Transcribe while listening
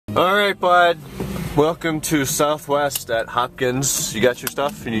Alright, bud. Welcome to Southwest at Hopkins. You got your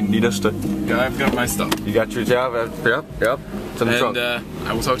stuff? You need us to? Yeah, I've got my stuff. You got your job? Yep. It's in the trunk.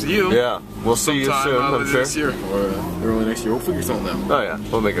 I will talk to you. Yeah, we'll see you soon, I'm sure. This year or early next year. We'll figure something out. Oh yeah,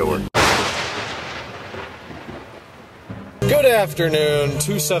 we'll make it work. Good afternoon,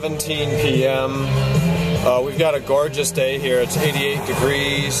 2:17 p.m. We've got a gorgeous day here. It's 88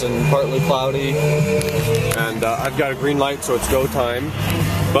 degrees and partly cloudy. And I've got a green light, so it's go time.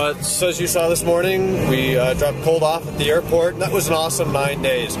 But as you saw this morning, we dropped cold off at the airport, and that was an awesome 9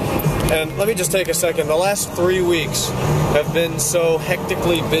 days. And let me just take a second. The last 3 weeks have been so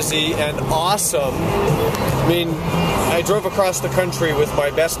hectically busy and awesome. I mean, I drove across the country with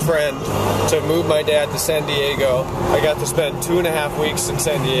my best friend to move my dad to San Diego. I got to spend 2.5 weeks in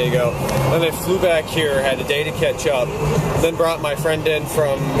San Diego. Then I flew back here, had a day to catch up. Then brought my friend in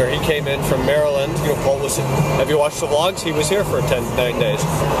he came in from Maryland. You know, Paul was, have you watched the vlogs? He was here for 9 days.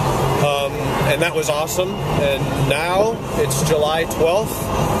 And that was awesome. And now it's July 12th.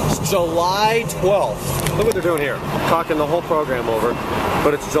 It's July 12th. Look what they're doing here. Talking the whole program over.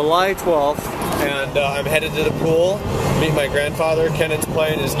 But it's July 12th, and I'm headed to the pool. Meet my grandfather. Kennan's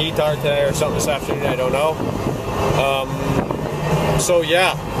playing his guitar today or something this afternoon. I don't know. So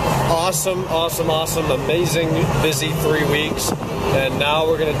yeah, awesome, amazing, busy 3 weeks. And now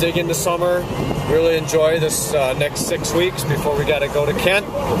we're going to dig into summer, really enjoy this next 6 weeks before we got to go to Kent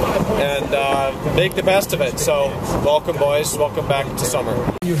and make the best of it. So welcome, boys. Welcome back to summer.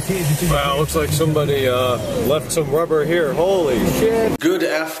 Wow, looks like somebody left some rubber here. Holy shit. Good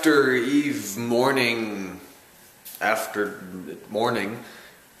morning.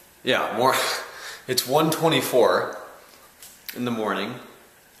 Yeah, it's 1:24 in the morning.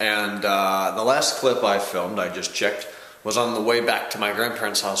 And the last clip I filmed, I just checked, was on the way back to my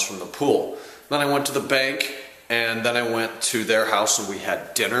grandparents' house from the pool. Then I went to the bank, and then I went to their house and we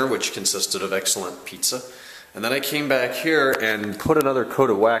had dinner, which consisted of excellent pizza. And then I came back here and put another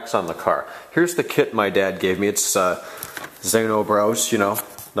coat of wax on the car. Here's the kit my dad gave me. It's Zano Bros, you know,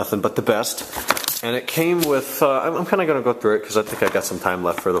 nothing but the best. And it came with, I'm kind of going to go through it because I think I got some time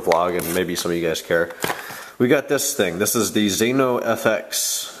left for the vlog and maybe some of you guys care. We got this thing. This is the Zano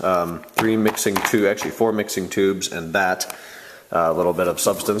FX, 4 mixing tubes and that, a little bit of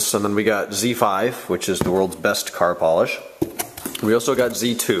substance. And then we got Z5, which is the world's best car polish. We also got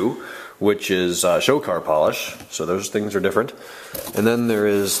Z2, which is show car polish. So those things are different. And then there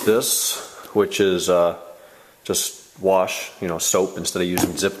is this, which is just wash, you know, soap instead of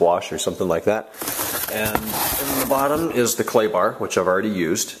using zip wash or something like that. And in the bottom is the clay bar, which I've already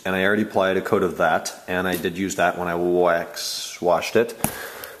used, and I already applied a coat of that, and I did use that when I washed it.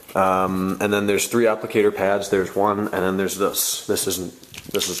 And then there's 3 applicator pads. There's one, and then there's this. This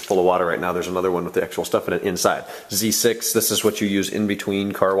is full of water right now. There's another one with the actual stuff in it inside. Z6. This is what you use in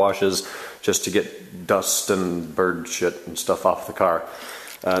between car washes, just to get dust and bird shit and stuff off the car.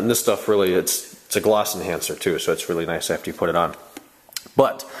 And this stuff really, it's a gloss enhancer too, so it's really nice after you put it on.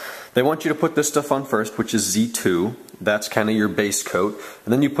 But they want you to put this stuff on first, which is Z2. That's kind of your base coat.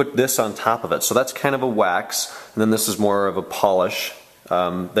 And then you put this on top of it. So that's kind of a wax. And then this is more of a polish.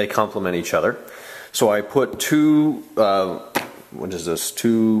 They complement each other. So I put 2 ounces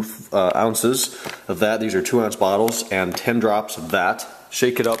of that. These are 2-ounce bottles and 10 drops of that.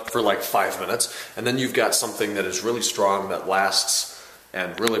 Shake it up for like 5 minutes. And then you've got something that is really strong, that lasts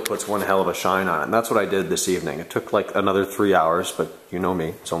and really puts one hell of a shine on it. And that's what I did this evening. It took like another 3 hours, but you know me,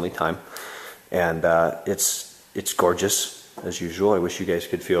 it's only time. And it's gorgeous, as usual. I wish you guys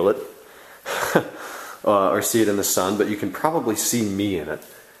could feel it. Or see it in the sun, but you can probably see me in it.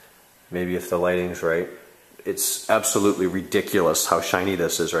 Maybe if the lighting's right. It's absolutely ridiculous how shiny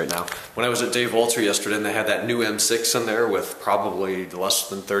this is right now. When I was at Dave Walter yesterday, and they had that new M6 in there with probably less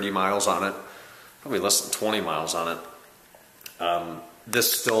than 30 miles on it. Probably less than 20 miles on it.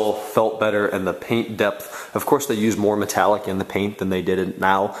 This still felt better, and the paint depth, of course they use more metallic in the paint than they did in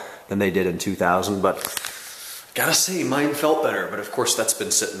 2000, but gotta say mine felt better. But of course that's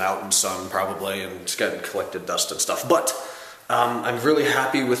been sitting out in sun probably, and it's gotten collected dust and stuff. But I'm really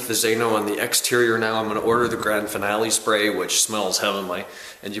happy with the Zano on the exterior now. I'm going to order the Grand Finale spray, which smells heavenly,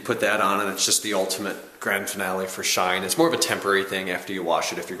 and you put that on and it's just the ultimate Grand Finale for shine. It's more of a temporary thing after you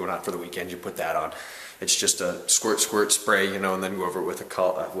wash it. If you're going out for the weekend, you put that on. It's just a squirt spray, you know, and then go over it with a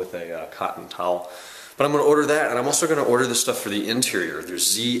cotton towel. But I'm going to order that, and I'm also going to order the stuff for the interior. There's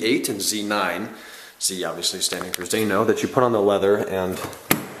Z8 and Z9. Z obviously standing for Zano, that you put on the leather, and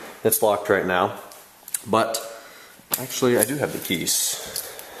it's locked right now. But actually, I do have the keys.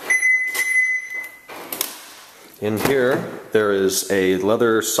 In here, there is a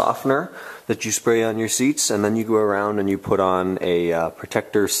leather softener that you spray on your seats, and then you go around and you put on a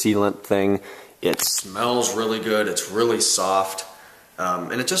protector sealant thing. It smells really good, it's really soft,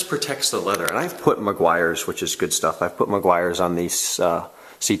 and it just protects the leather. And I've put Meguiar's, which is good stuff. I've put Meguiar's on these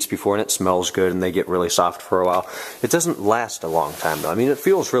seats before, and it smells good, and they get really soft for a while. It doesn't last a long time, though. I mean, it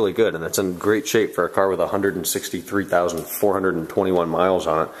feels really good, and it's in great shape for a car with 163,421 miles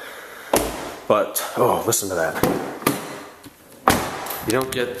on it. But, oh, listen to that. You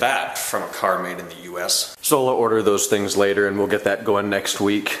don't get that from a car made in the US. So I'll order those things later, and we'll get that going next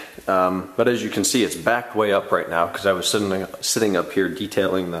week. But as you can see, it's backed way up right now because I was sitting up here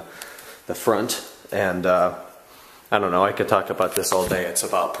detailing the front, and I don't know, I could talk about this all day. It's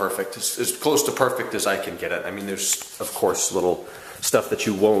about perfect. It's as close to perfect as I can get it. I mean, there's, of course, little stuff that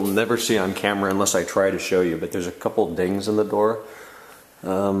you will never see on camera unless I try to show you, but there's a couple dings in the door.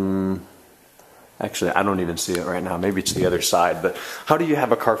 Actually, I don't even see it right now. Maybe it's the other side. But how do you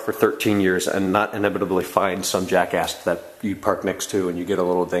have a car for 13 years and not inevitably find some jackass that you park next to and you get a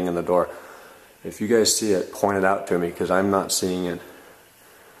little ding in the door? If you guys see it, point it out to me, because I'm not seeing it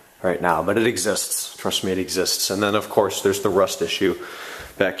right now. But it exists. Trust me, it exists. And then, of course, there's the rust issue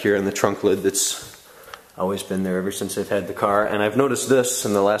back here in the trunk lid that's always been there ever since I've had the car. And I've noticed this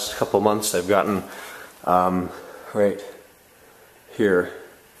in the last couple months. I've gotten right here.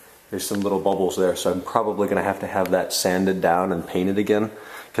 There's some little bubbles there, so I'm probably going to have that sanded down and painted again.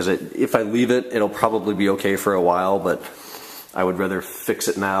 Because if I leave it, it'll probably be okay for a while, but I would rather fix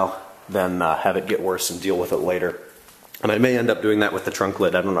it now than have it get worse and deal with it later. And I may end up doing that with the trunk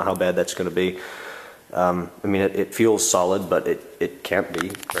lid. I don't know how bad that's going to be. I mean, it feels solid, but it can't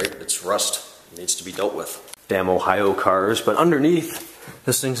be, right? It's rust. It needs to be dealt with. Damn Ohio cars. But underneath,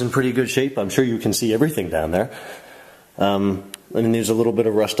 this thing's in pretty good shape. I'm sure you can see everything down there. I mean, there's a little bit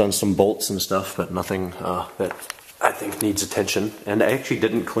of rust on some bolts and stuff, but nothing that I think needs attention. And I actually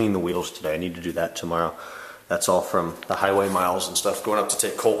didn't clean the wheels today. I need to do that tomorrow. That's all from the highway miles and stuff, going up to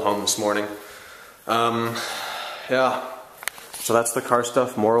take Colt home this morning. Yeah, so that's the car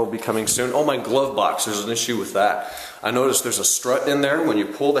stuff. More will be coming soon. Oh, my glove box, there's an issue with that. I noticed there's a strut in there. When you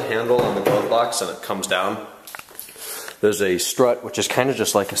pull the handle on the glove box and it comes down, there's a strut, which is kind of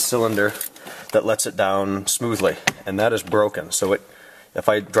just like a cylinder that lets it down smoothly, and that is broken. So if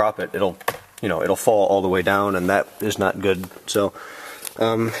I drop it, it'll fall all the way down, and that is not good. So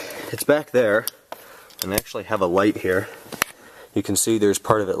it's back there, and I actually have a light here. You can see there's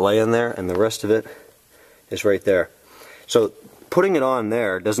part of it laying there, and the rest of it is right there. So putting it on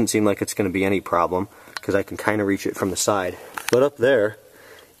there doesn't seem like it's going to be any problem, because I can kind of reach it from the side. But up there,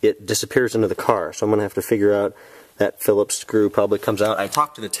 it disappears into the car, so I'm going to have to figure out. That Phillips screw probably comes out. I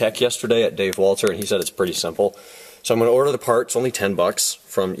talked to the tech yesterday at Dave Walter, and he said it's pretty simple. So I'm going to order the part. It's only 10 bucks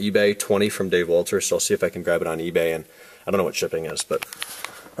from eBay, 20 from Dave Walter, so I'll see if I can grab it on eBay, and I don't know what shipping is, but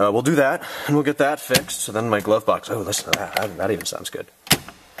we'll do that, and we'll get that fixed. So then my glove box, oh, listen to that. That even sounds good.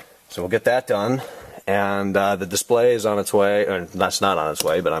 So we'll get that done, and the display is on its way, or that's not on its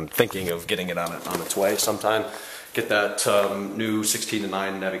way, but I'm thinking of getting it on its way sometime. Get that new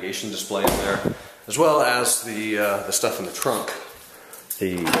 16:9 navigation display in there, as well as the stuff in the trunk.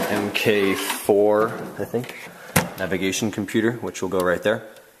 The MK4, I think, navigation computer, which will go right there.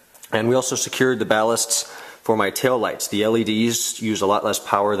 And we also secured the ballasts for my tail lights. The LEDs use a lot less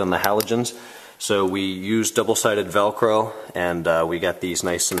power than the halogens, so we use double-sided Velcro, and we got these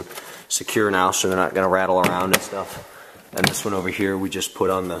nice and secure now, so they're not going to rattle around and stuff. And this one over here, we just put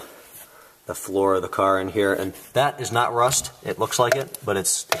on the floor of the car in here, and that is not rust. It looks like it, but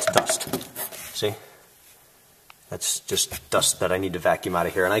it's dust. See? That's just dust that I need to vacuum out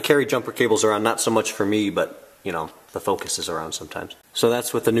of here. And I carry jumper cables around, not so much for me, but, you know, the Focus is around sometimes. So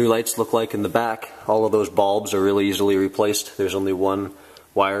that's what the new lights look like in the back. All of those bulbs are really easily replaced. There's only one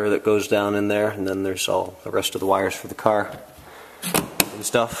wire that goes down in there, and then there's all the rest of the wires for the car and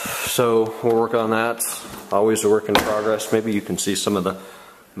stuff. So we'll work on that. Always a work in progress. Maybe you can see some of the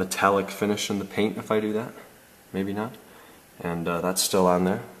metallic finish in the paint if I do that. Maybe not. And that's still on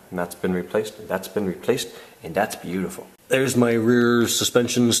there. And that's been replaced, and that's been replaced, and that's beautiful. There's my rear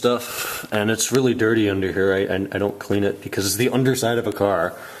suspension stuff, and it's really dirty under here. I don't clean it because it's the underside of a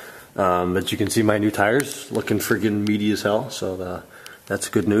car. But you can see my new tires looking friggin' meaty as hell, so that's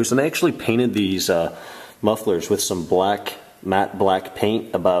good news. And I actually painted these mufflers with some black, matte black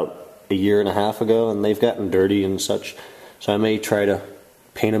paint about a year and a half ago, and they've gotten dirty and such. So I may try to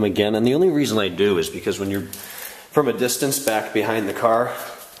paint them again. And the only reason I do is because when you're from a distance back behind the car,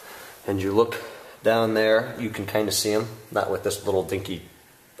 and you look down there, you can kind of see them. Not with this little dinky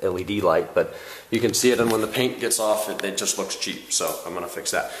LED light, but you can see it, and when the paint gets off, it just looks cheap, so I'm gonna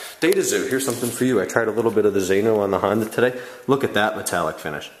fix that. Data Zoo, here's something for you. I tried a little bit of the Zano on the Honda today. Look at that metallic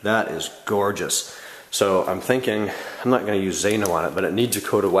finish. That is gorgeous. So I'm thinking, I'm not gonna use Zano on it, but it needs a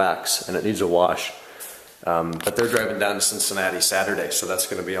coat of wax, and it needs a wash. But they're driving down to Cincinnati Saturday, so that's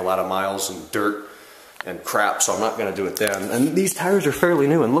gonna be a lot of miles and dirt and crap, so I'm not gonna do it then. And these tires are fairly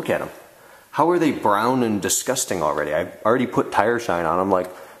new, and look at them. How are they brown and disgusting already? I already put tire shine on them like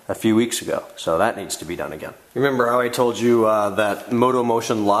a few weeks ago, so that needs to be done again. Remember how I told you that Moto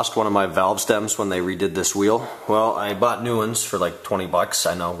Motion lost one of my valve stems when they redid this wheel? Well, I bought new ones for like 20 bucks.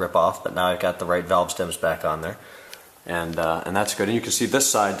 I know, rip off, but now I've got the right valve stems back on there, and that's good. And you can see this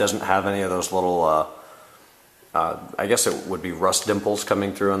side doesn't have any of those little, I guess it would be rust dimples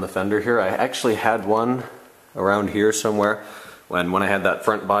coming through on the fender here. I actually had one around here somewhere. When I had that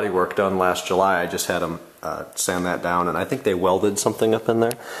front body work done last July, I just had them sand that down, and I think they welded something up in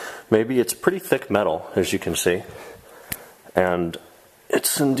there. Maybe. It's pretty thick metal, as you can see, and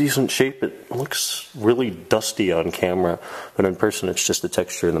it's in decent shape. It looks really dusty on camera, but in person it's just the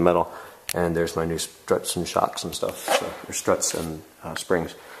texture in the metal. And there's my new struts and shocks and stuff, so there's struts and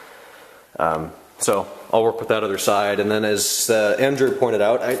springs. So I'll work with that other side, and then as Andrew pointed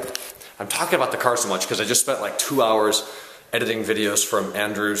out, I'm talking about the car so much because I just spent like 2 hours editing videos from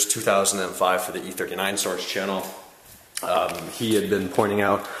Andrew's 2005 for the E39 Source channel. He had been pointing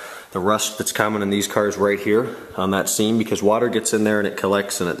out the rust that's common in these cars right here on that seam, because water gets in there and it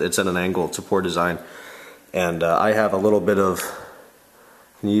collects, and it's at an angle. It's a poor design. And I have a little bit of,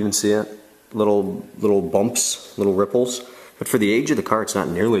 can you even see it? Little bumps, little ripples. But for the age of the car, it's not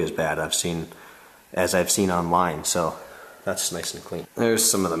nearly as bad as I've seen online. So that's nice and clean. There's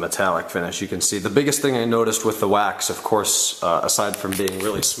some of the metallic finish. You can see the biggest thing I noticed with the wax, of course, aside from being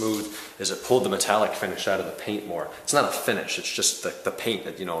really smooth, is it pulled the metallic finish out of the paint more. It's not a finish, it's just the paint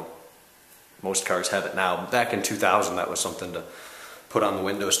that, you know, most cars have it now. Back in 2000, that was something to put on the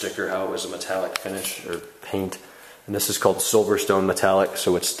window sticker, how it was a metallic finish or paint. And this is called Silverstone Metallic,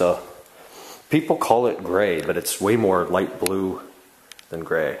 so it's the, people call it gray, but it's way more light blue than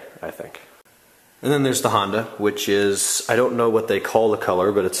gray, I think. And then there's the Honda, which is, I don't know what they call the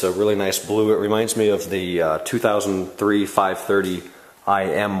color, but it's a really nice blue. It reminds me of the 2003 530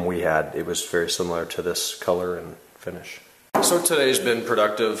 IM we had. It was very similar to this color and finish. So today's been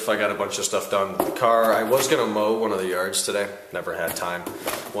productive. I got a bunch of stuff done with the car. I was going to mow one of the yards today. Never had time.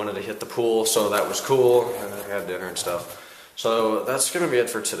 Wanted to hit the pool, so that was cool. And I had dinner and stuff. So that's going to be it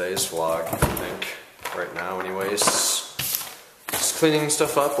for today's vlog, I think. Right now, anyways. Just cleaning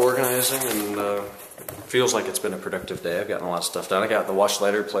stuff up, organizing, and feels like it's been a productive day. I've gotten a lot of stuff done. I got the Wash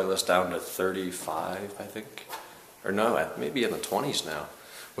Later playlist down to 35, I think. Or no, maybe in the 20s now,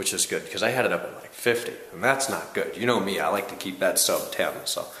 which is good, because I had it up at like 50, and that's not good. You know me, I like to keep that sub 10,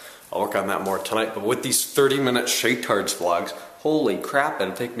 so I'll work on that more tonight. But with these 30-minute JSchultz vlogs, holy crap,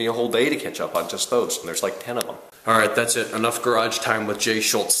 it'll take me a whole day to catch up on just those, and there's like 10 of them. Alright, that's it. Enough garage time with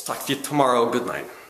JSchultz. Talk to you tomorrow. Good night.